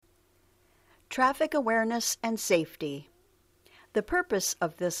Traffic awareness and safety. The purpose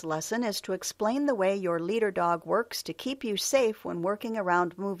of this lesson is to explain the way your leader dog works to keep you safe when working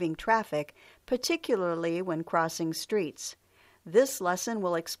around moving traffic, particularly when crossing streets. This lesson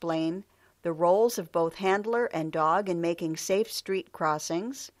will explain the roles of both handler and dog in making safe street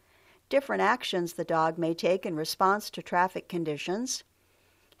crossings, different actions the dog may take in response to traffic conditions,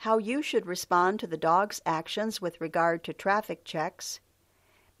 how you should respond to the dog's actions with regard to traffic checks,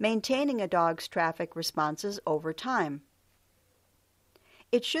 maintaining a dog's traffic responses over time.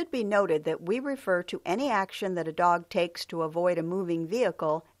 It should be noted that we refer to any action that a dog takes to avoid a moving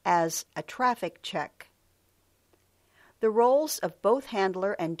vehicle as a traffic check. The roles of both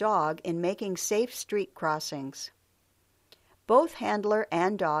handler and dog in making safe street crossings. Both handler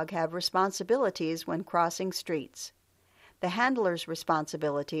and dog have responsibilities when crossing streets. The handler's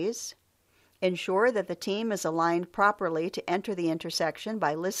responsibilities: ensure that the team is aligned properly to enter the intersection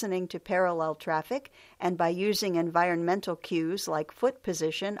by listening to parallel traffic and by using environmental cues like foot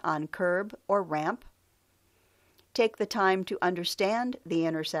position on curb or ramp. Take the time to understand the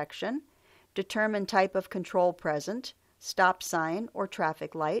intersection, determine type of control present, stop sign or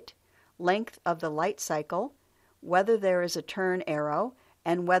traffic light, length of the light cycle, whether there is a turn arrow,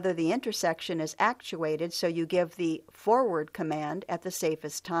 and whether the intersection is actuated so you give the forward command at the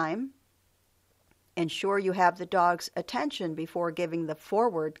safest time. Ensure you have the dog's attention before giving the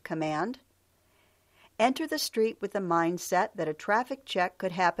forward command. Enter the street with the mindset that a traffic check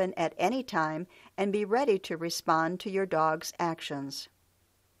could happen at any time and be ready to respond to your dog's actions.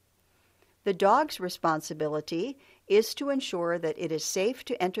 The dog's responsibility is to ensure that it is safe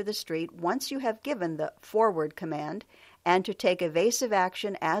to enter the street once you have given the forward command and to take evasive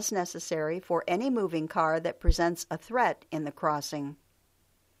action as necessary for any moving car that presents a threat in the crossing.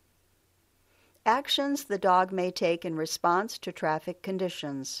 Actions the dog may take in response to traffic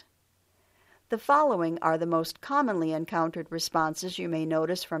conditions. The following are the most commonly encountered responses you may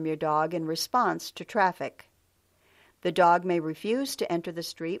notice from your dog in response to traffic. The dog may refuse to enter the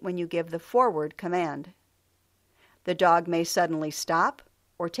street when you give the forward command. The dog may suddenly stop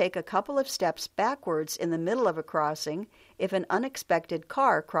or take a couple of steps backwards in the middle of a crossing if an unexpected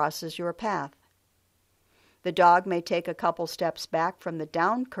car crosses your path. The dog may take a couple steps back from the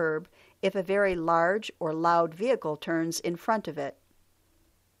down curb if a very large or loud vehicle turns in front of it.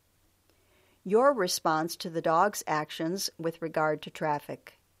 Your response to the dog's actions with regard to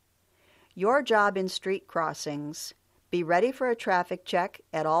traffic. Your job in street crossings: be ready for a traffic check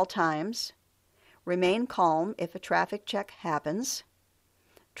at all times. Remain calm if a traffic check happens.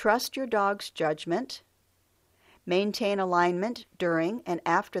 Trust your dog's judgment. Maintain alignment during and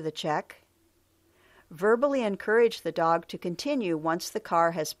after the check. Verbally encourage the dog to continue once the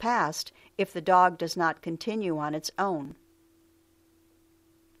car has passed if the dog does not continue on its own.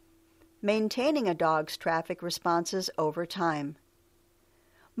 Maintaining a dog's traffic responses over time.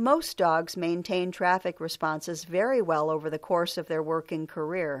 Most dogs maintain traffic responses very well over the course of their working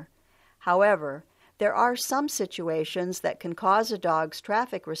career. However, there are some situations that can cause a dog's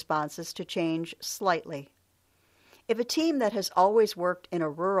traffic responses to change slightly. If a team that has always worked in a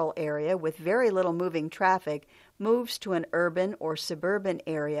rural area with very little moving traffic moves to an urban or suburban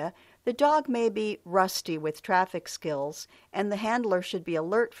area, the dog may be rusty with traffic skills, and the handler should be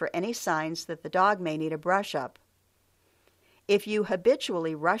alert for any signs that the dog may need a brush-up. If you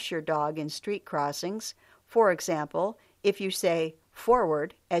habitually rush your dog in street crossings, for example, if you say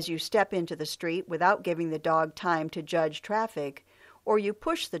 "forward" as you step into the street without giving the dog time to judge traffic, or you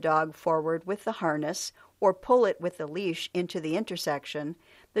push the dog forward with the harness or pull it with the leash into the intersection,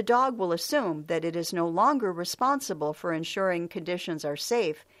 the dog will assume that it is no longer responsible for ensuring conditions are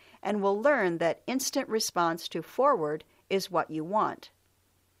safe and will learn that instant response to forward is what you want.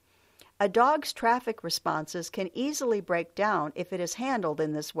 A dog's traffic responses can easily break down if it is handled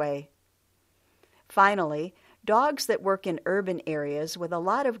in this way. Finally, dogs that work in urban areas with a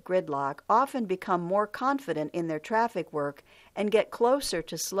lot of gridlock often become more confident in their traffic work and get closer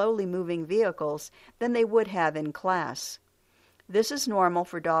to slowly moving vehicles than they would have in class. This is normal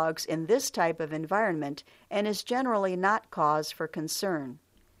for dogs in this type of environment and is generally not cause for concern.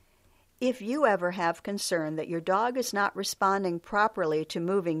 If you ever have concern that your dog is not responding properly to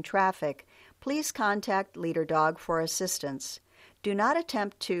moving traffic, please contact Leader Dog for assistance. Do not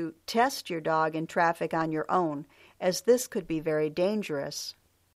attempt to test your dog in traffic on your own, as this could be very dangerous.